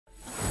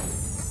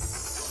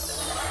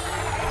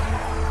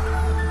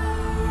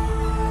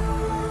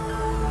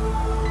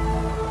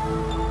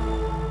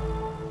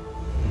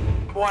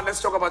one,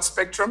 let's talk about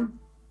spectrum.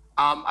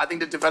 I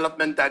think the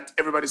development that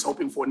everybody's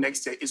hoping for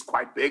next year is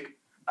quite big,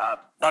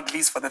 not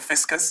least for the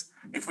fiscus,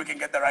 if we can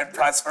get the right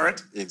price for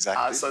it.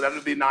 Exactly. So that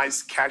would be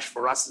nice cash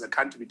for us as a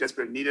country. We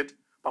desperately need it.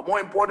 But more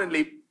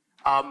importantly,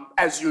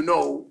 as you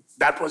know,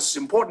 that was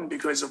important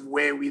because of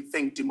where we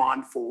think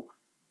demand for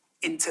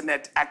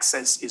internet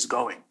access is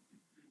going.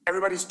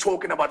 Everybody's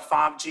talking about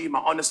 5G. My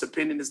honest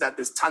opinion is that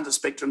there's tons of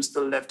spectrum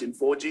still left in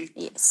 4G.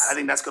 Yes. I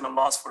think that's going to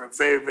last for a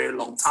very, very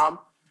long time.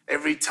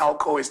 Every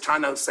telco is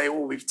trying to say,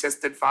 oh, we've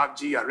tested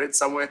 5G. I read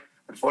somewhere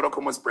that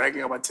Vodacom was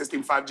bragging about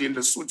testing 5G in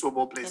Lesotho of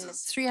all places. And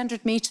it's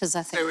 300 meters,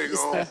 I think. There we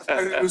go.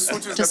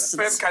 Lesotho is the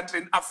first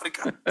country in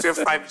Africa to have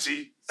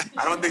 5G.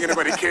 I don't think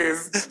anybody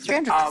cares.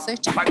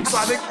 330. But, so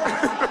I think,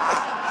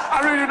 I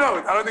really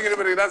don't. I don't think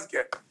anybody does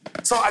care.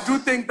 So I do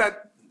think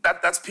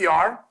that's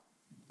PR.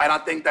 And I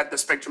think that the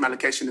spectrum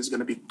allocation is going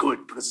to be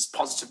good because it's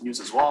positive news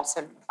as well.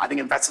 Absolutely. I think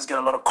investors get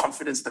a lot of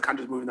confidence the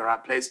country's moving in the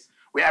right place.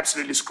 We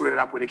absolutely screwed it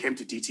up when it came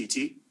to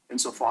DTT,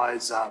 insofar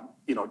as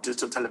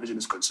digital television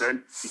is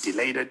concerned. We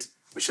delayed it.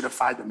 We should have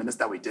fired the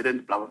minister. We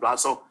didn't. Blah blah blah.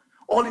 So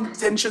for all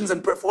intents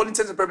and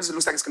purposes, it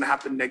looks like it's going to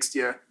happen next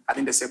year. I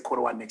think they said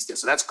quarter 1 next year,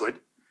 so that's good.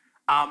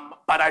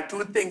 But I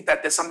do think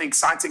that there's something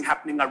exciting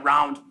happening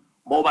around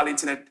mobile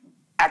internet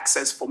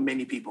access for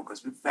many people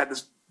because we've had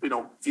this,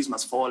 fees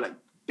must fall and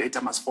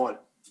data must fall.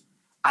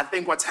 I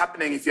think what's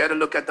happening, if you had a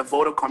look at the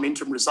Vodacom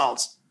interim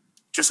results,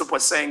 Joseph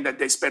was saying that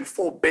they spent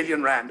 4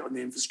 billion rand on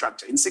the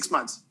infrastructure in 6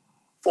 months,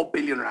 4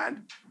 billion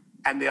rand,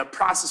 and their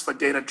prices for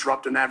data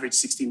dropped on average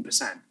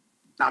 16%.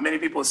 Now, many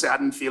people say, I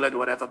didn't feel it or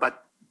whatever,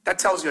 but that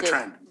tells you a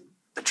trend.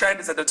 The trend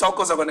is that the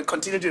telcos are going to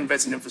continue to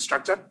invest in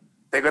infrastructure.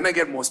 They're going to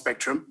get more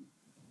spectrum,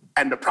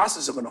 and the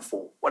prices are going to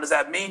fall. What does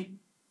that mean?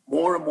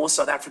 More and more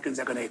South Africans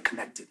are going to get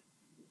connected.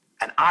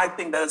 And I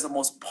think that is the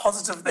most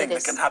positive thing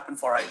that can happen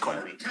for our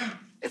economy,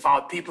 if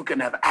our people can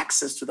have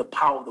access to the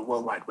power of the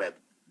World Wide Web.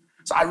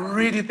 So I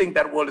really think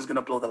that world is going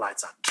to blow the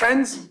lights out.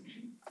 Trends,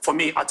 for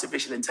me,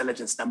 artificial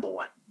intelligence, number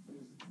one.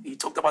 He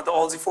talked about the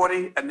Aussie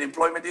 40 and the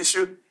employment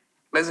issue.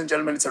 Ladies and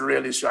gentlemen, it's a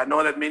real issue. I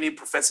know that many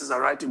professors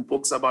are writing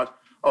books about,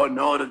 oh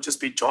no, it'll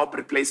just be job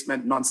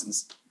replacement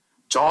nonsense.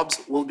 Jobs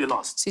will be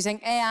lost. So you're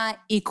saying AI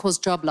equals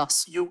job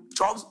loss?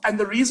 Jobs, and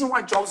the reason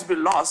why jobs will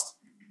be lost.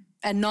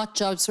 And not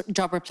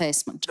job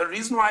replacement. The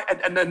reason why,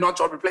 and not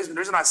job replacement,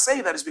 the reason I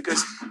say that is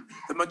because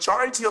the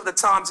majority of the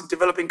times in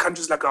developing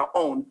countries like our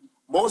own,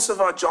 most of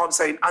our jobs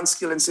are in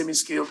unskilled and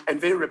semi-skilled and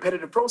very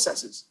repetitive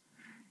processes.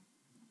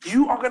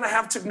 You are going to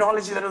have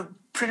technology that will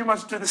pretty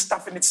much do the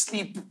stuff in its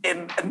sleep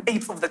in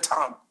 1/8 of the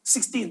time,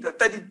 16th,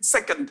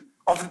 32nd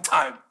of the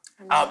time,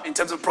 in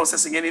terms of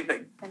processing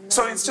anything.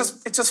 So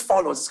it just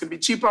follows. It's going to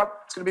be cheaper,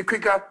 it's going to be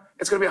quicker,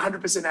 it's going to be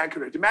 100%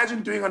 accurate.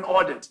 Imagine doing an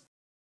audit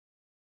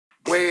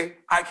where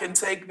I can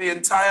take the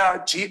entire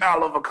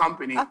GL of a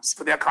company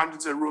for the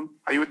accountants in a room,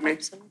 are you with me?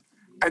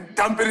 And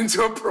dump it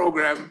into a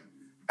program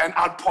and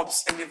out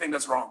pops anything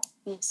that's wrong.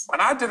 Yes.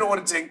 When I did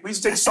auditing, we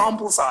used to take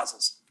sample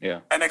sizes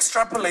and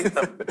extrapolate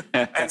them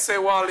and say,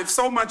 well, if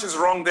so much is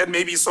wrong, then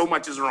maybe so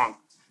much is wrong.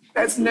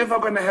 That's never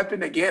going to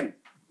happen again.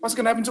 What's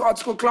going to happen to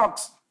article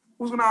clerks?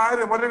 Who's going to hire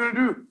them? What are they going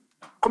to do?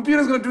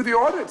 Computer's going to do the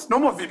audits. No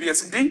more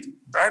VBS indeed,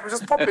 right? We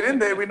just pop it in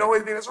there. We know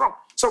everything is wrong.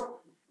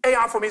 So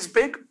AI for me is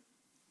big.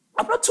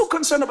 I'm not too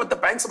concerned about the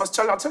banks,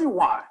 I'll tell you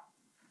why.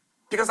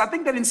 Because I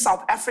think that in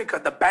South Africa,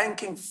 the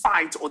banking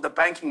fight or the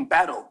banking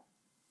battle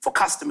for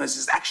customers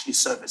is actually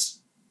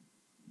service.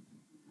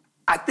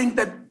 I think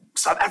that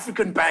South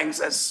African banks,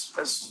 as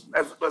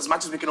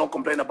much as we can all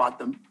complain about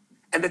them,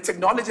 and the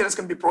technology that's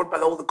going to be brought by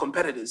all the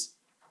competitors,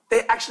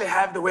 they actually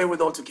have the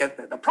wherewithal to get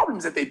there. The problem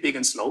is that they're big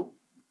and slow,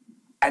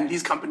 and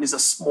these companies are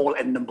small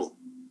and nimble.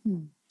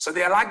 So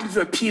they are likely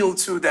to appeal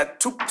to that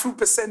 2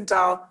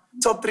 percentile,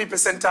 top 3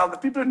 percentile. The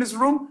people in this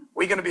room,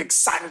 we're going to be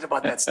excited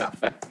about that stuff.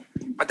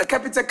 But the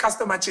Capitec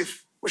customer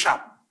chief, what's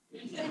up?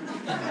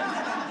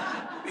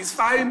 He's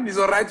fine, he's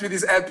all right with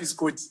his app, he's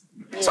good.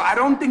 Yeah. So I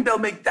don't think they'll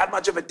make that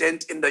much of a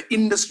dent in the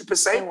industry per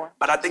se,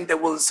 but I think they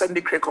will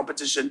certainly create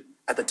competition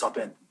at the top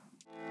end.